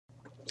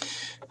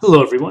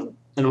Hello everyone,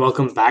 and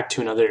welcome back to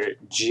another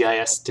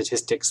GIS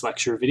statistics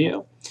lecture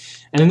video.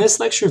 And in this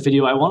lecture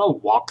video, I want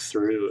to walk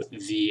through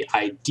the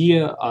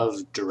idea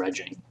of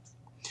dredging.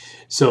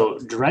 So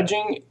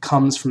dredging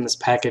comes from this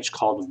package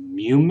called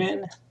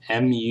MUMIN,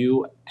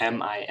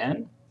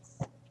 M-U-M-I-N.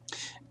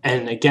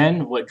 And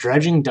again, what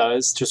dredging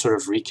does, to sort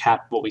of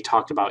recap what we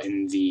talked about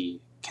in the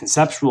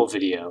conceptual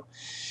video,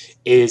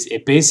 is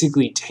it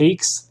basically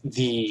takes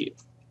the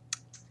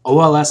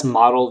OLS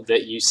model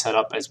that you set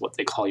up as what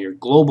they call your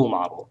global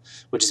model,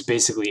 which is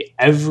basically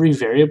every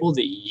variable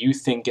that you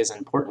think is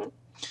important.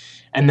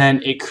 And then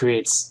it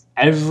creates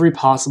every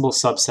possible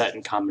subset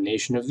and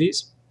combination of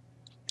these.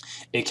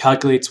 It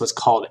calculates what's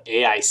called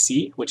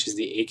AIC, which is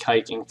the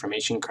Archaic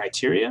Information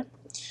Criteria.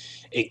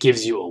 It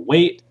gives you a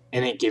weight,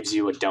 and it gives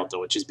you a delta,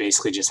 which is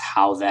basically just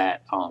how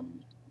that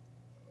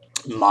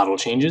model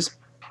changes.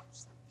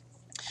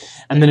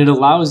 And then it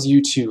allows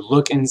you to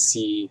look and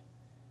see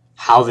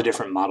how the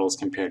different models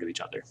compare to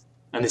each other.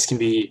 And this can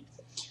be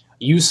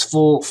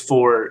useful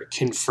for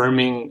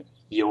confirming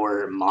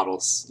your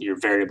models, your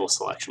variable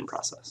selection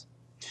process.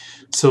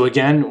 So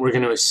again, we're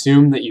going to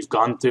assume that you've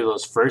gone through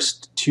those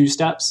first three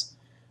steps,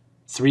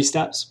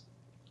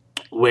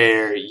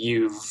 where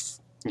you've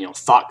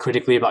thought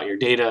critically about your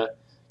data,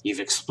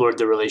 you've explored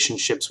the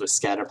relationships with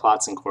scatter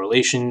plots and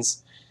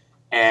correlations,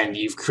 and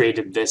you've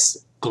created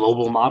this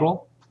global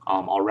model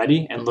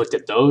already and looked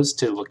at those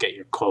to look at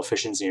your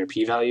coefficients and your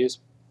p-values.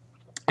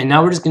 And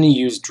now we're just going to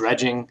use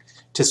dredging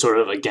to sort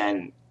of,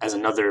 again, as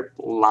another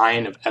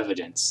line of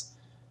evidence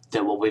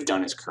that what we've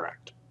done is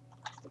correct.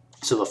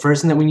 So the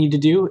first thing that we need to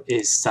do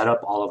is set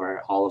up all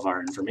of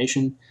our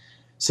information.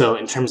 So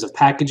in terms of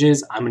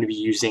packages, I'm going to be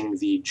using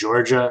the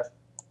Georgia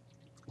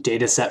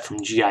data set from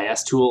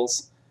GIS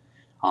tools,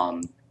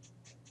 M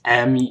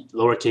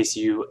lowercase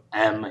u,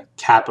 M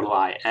capital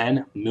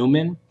I-N,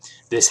 MUMIN.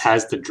 This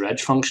has the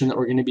dredge function that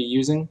we're going to be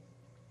using.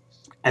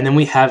 And then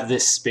we have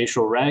this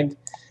spatial reg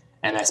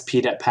and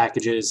SPDET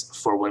packages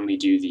for when we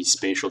do the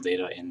spatial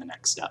data in the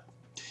next step.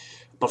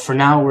 But for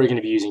now, we're going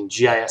to be using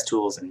GIS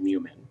tools and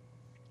MUMIN.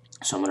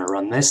 So I'm going to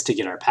run this to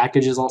get our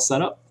packages all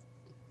set up.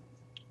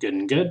 Good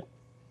and good.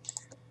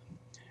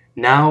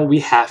 Now we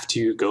have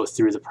to go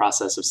through the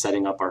process of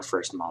setting up our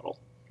first model.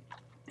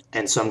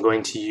 And so I'm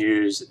going to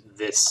use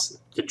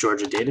the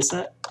Georgia data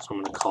set. So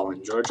I'm going to call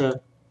in Georgia.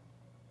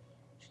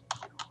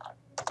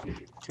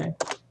 Okay.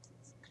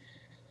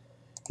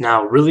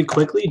 Now, really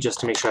quickly, just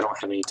to make sure I don't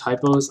have any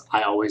typos,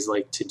 I always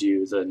like to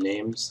do the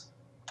names.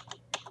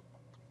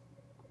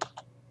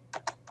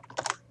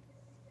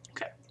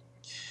 Okay.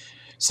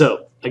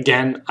 So,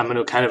 again, I'm going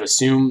to kind of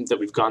assume that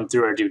we've gone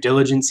through our due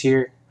diligence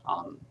here,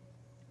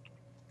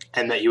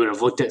 and that you would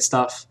have looked at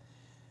stuff.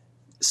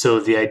 So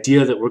the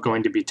idea that we're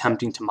going to be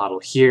attempting to model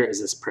here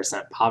is this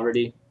percent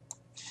poverty.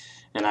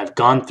 And I've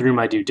gone through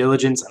my due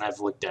diligence, and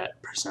I've looked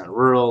at percent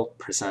rural,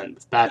 percent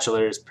with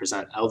bachelors,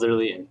 percent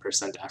elderly, and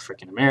percent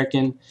African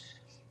American.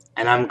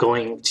 And I'm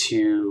going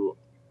to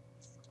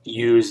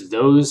use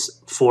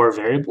those 4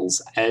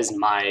 variables as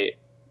my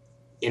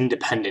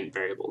independent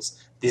variables.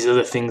 These are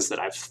the things that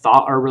I've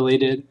thought are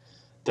related,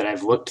 that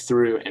I've looked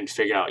through and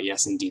figured out,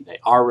 yes, indeed, they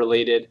are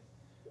related.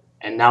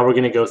 And now we're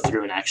going to go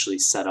through and actually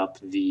set up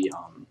the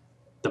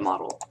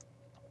model.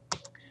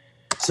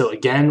 So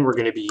again, we're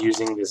going to be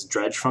using this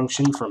dredge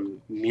function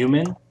from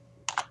MUMIN.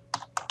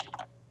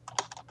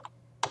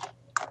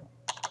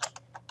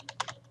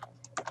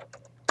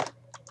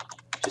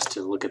 Just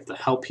to look at the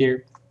help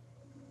here.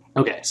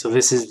 Okay, so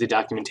this is the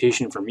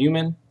documentation for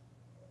MUMIN.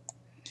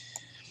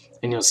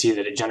 And you'll see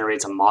that it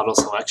generates a model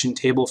selection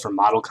table for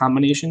model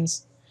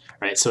combinations.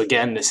 Right, so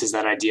again, this is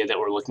that idea that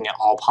we're looking at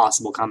all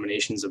possible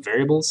combinations of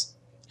variables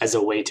as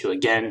a way to,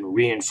 again,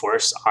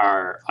 reinforce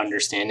our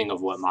understanding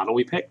of what model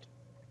we picked.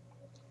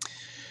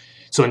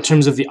 So in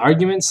terms of the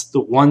arguments,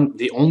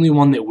 the only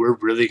one that we're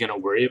really going to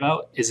worry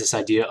about is this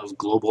idea of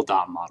global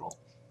dot model.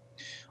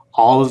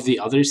 All of the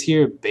others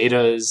here,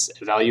 betas,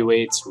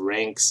 evaluates,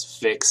 ranks,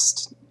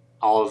 fixed,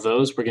 all of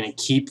those, we're going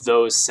to keep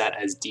those set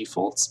as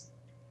defaults.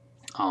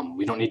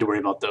 We don't need to worry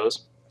about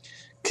those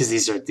because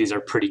these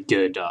are pretty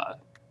good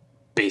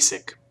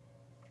basic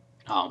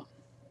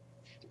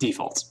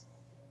defaults.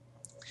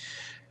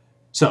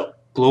 So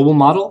global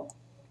model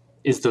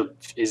is the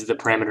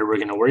parameter we're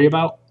going to worry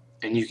about.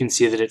 And you can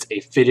see that it's a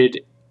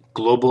fitted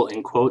global,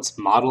 in quotes,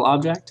 model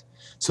object.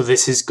 So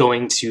this is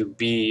going to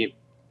be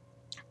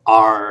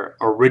our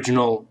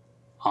original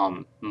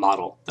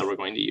model that we're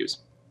going to use.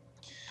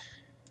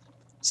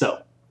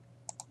 So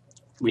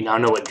we now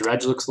know what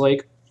dredge looks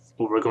like.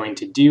 What we're going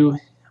to do, I'm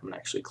going to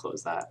actually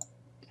close that.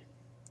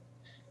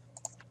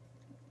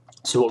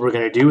 So what we're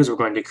going to do is we're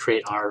going to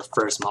create our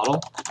first model.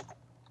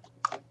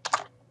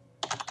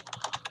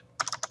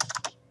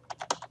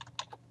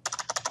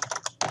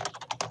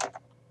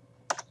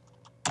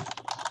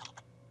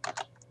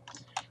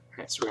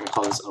 So we're going to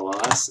call this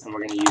OLS, and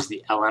we're going to use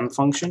the LM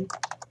function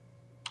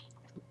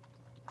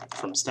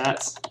from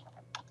stats.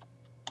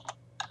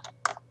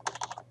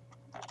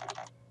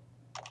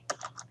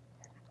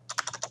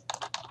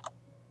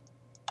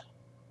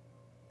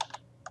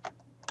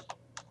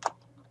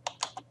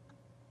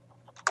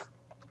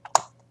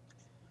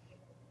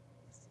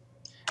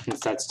 and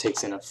stats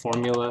takes in a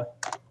formula,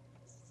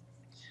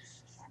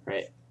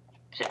 right?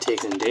 It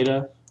takes in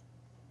data.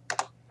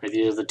 Right?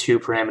 These are the two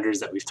parameters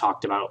that we've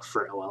talked about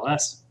for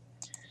OLS.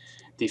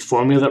 The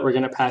formula that we're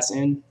going to pass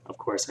in, of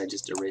course, I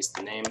just erased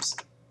the names.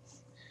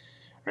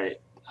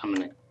 Right? I'm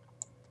going to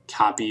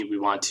copy.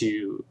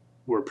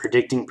 We're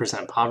predicting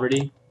percent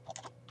poverty,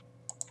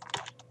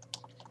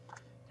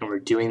 and we're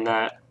doing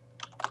that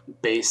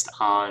based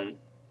on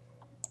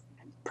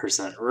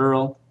percent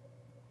rural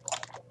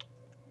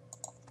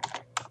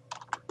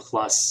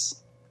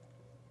plus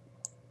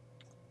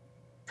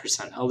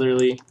percent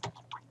elderly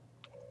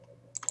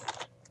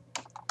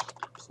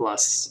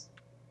plus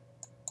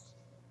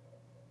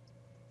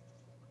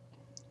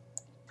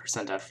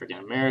percent African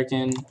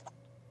American.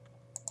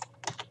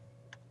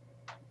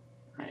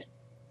 Right,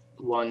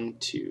 1,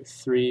 2,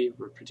 3.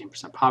 We're predicting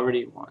percent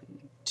poverty. 1,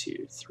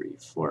 2, 3,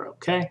 4.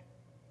 Okay.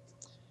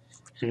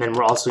 And then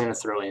we're also going to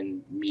throw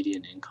in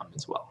median income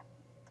as well.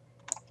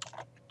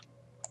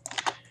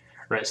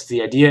 Right, so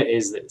the idea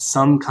is that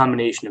some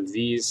combination of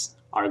these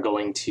are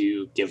going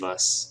to give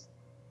us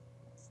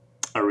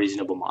a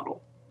reasonable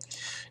model.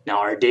 Now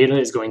our data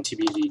is going to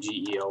be the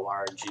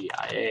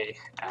GEORGIA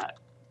at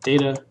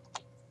data.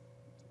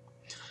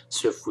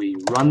 So if we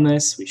run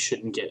this, we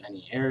shouldn't get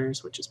any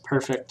errors, which is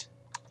perfect.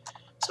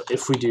 So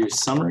if we do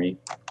summary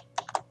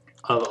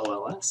of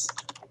OLS,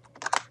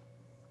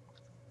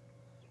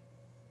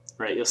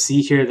 right, you'll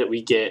see here that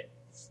we get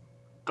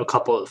a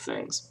couple of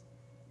things,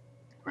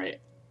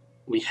 right?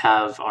 We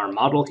have our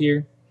model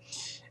here,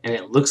 and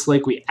it looks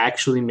like we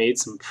actually made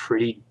some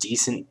pretty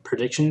decent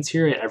predictions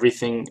here at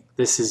everything.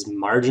 This is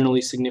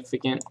marginally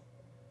significant.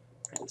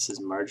 Right, this is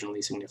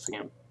marginally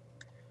significant.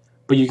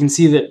 But you can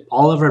see that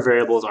all of our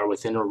variables are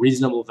within a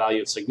reasonable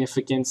value of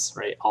significance,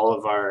 right? All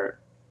of our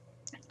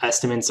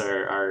estimates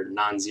are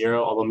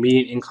non-zero, although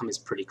median income is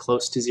pretty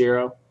close to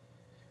zero.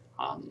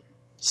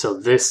 So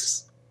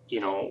this,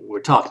 we're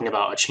talking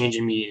about a change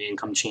in median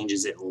income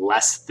changes it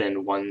less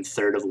than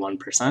 1/3 of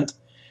 1%,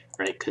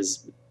 right?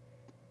 Because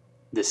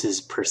this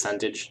is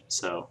percentage,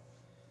 so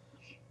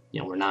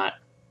we're not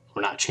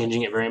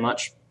changing it very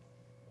much.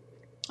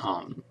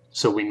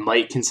 So we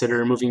might consider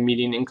removing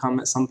median income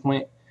at some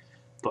point,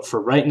 but for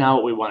right now,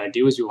 what we want to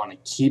do is we want to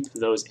keep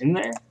those in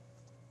there,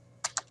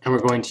 and we're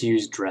going to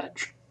use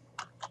Dredge.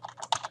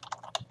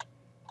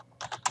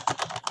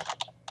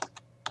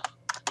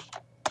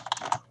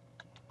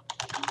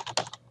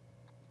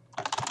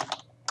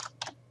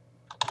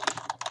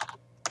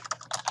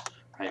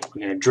 Right,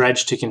 we're going to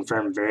dredge to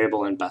confirm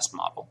variable and best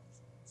model.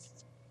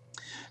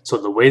 So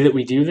the way that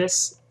we do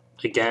this,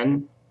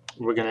 again,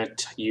 we're going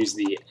to use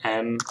the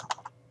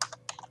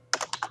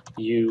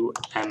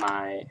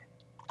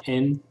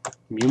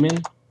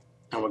mumin,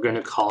 and we're going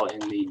to call in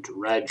the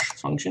dredge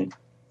function.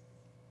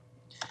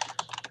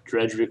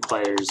 Dredge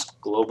requires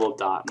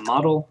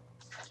global.model,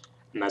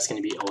 and that's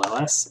going to be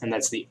OLS, and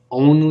that's the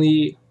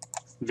only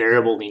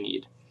variable we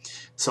need.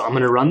 So I'm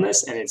going to run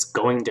this, and it's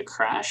going to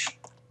crash.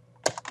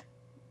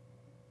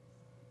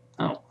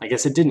 Oh, I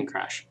guess it didn't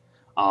crash.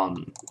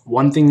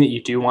 One thing that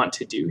you do want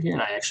to do here,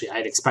 and I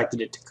had expected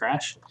it to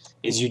crash,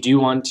 is you do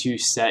want to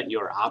set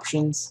your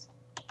options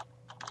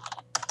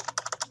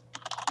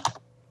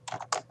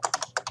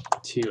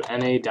to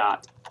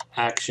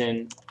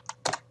na.action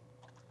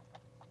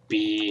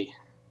be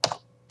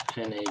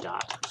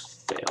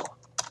na.fail.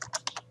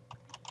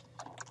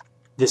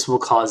 This will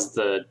cause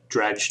the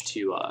dredge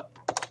to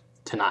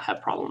not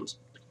have problems.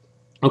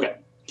 Okay,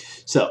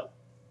 so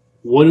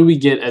what do we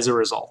get as a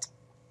result?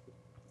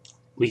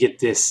 We get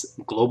this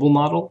global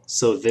model.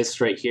 So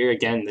this right here,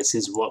 again, this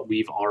is what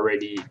we've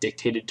already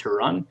dictated to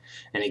run,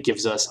 and it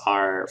gives us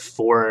our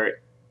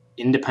 4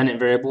 independent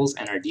variables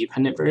and our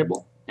dependent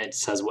variable, and it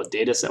says what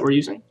data set we're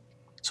using.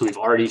 So we've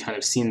already kind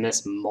of seen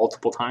this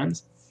multiple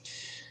times.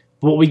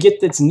 What we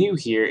get that's new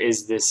here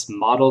is this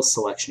model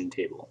selection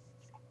table.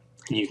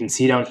 And you can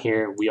see down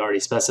here, we already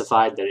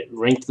specified that it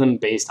ranked them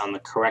based on the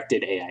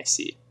corrected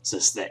AIC. So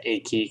this is the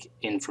AIC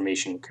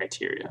information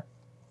criteria.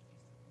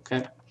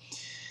 Okay.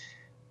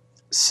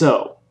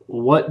 So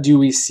what do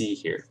we see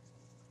here?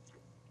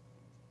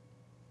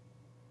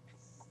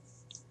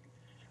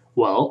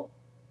 Well,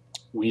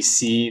 we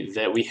see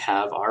that we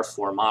have our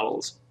 4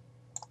 models.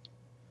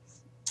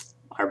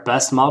 Our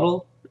best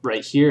model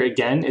right here,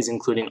 again, is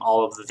including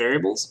all of the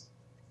variables.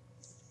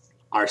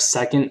 Our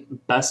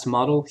second best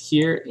model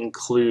here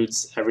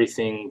includes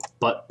everything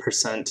but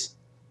percent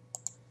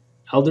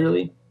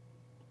elderly.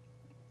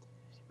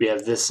 We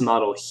have this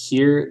model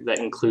here that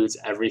includes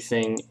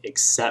everything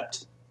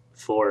except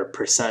for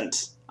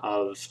percent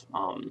of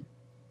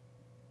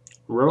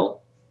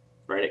rural,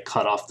 right? It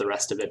cut off the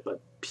rest of it,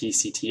 but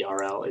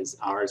PCTRL is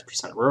ours,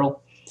 percent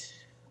rural,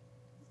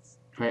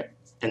 right?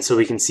 And so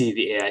we can see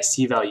the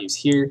AIC values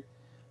here.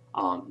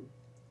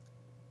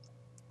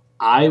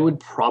 I would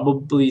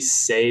probably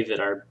say that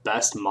our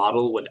best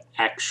model would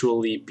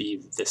actually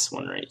be this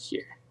one right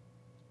here.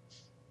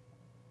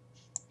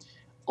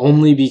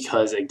 Only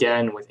because,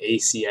 again, with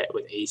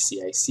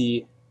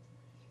ACIC,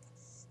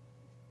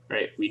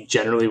 right, we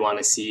generally want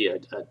to see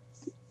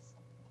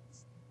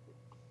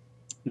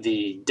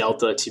the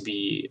delta to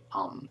be,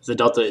 the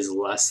delta is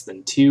less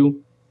than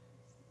 2,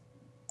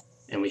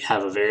 and we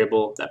have a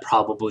variable, that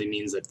probably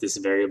means that this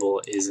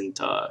variable isn't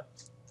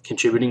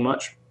contributing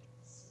much.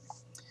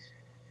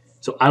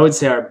 So I would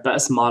say our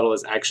best model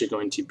is actually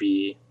going to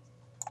be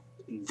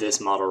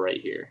this model right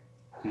here.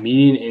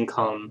 Median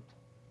income,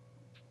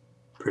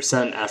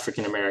 percent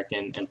African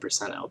American, and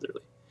percent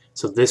elderly.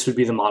 So this would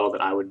be the model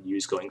that I would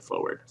use going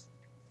forward.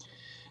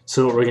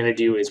 So what we're going to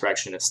do is we're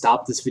actually going to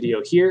stop this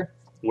video here,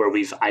 where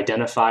we've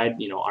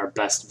identified, our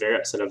best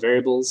set of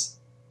variables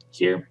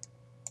here.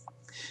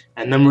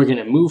 And then we're going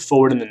to move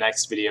forward in the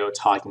next video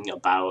talking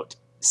about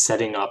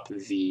setting up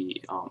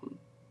the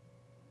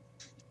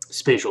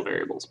spatial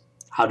variables,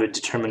 how to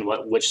determine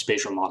which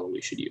spatial model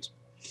we should use.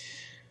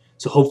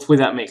 So hopefully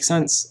that makes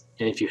sense.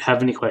 And if you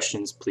have any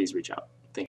questions, please reach out.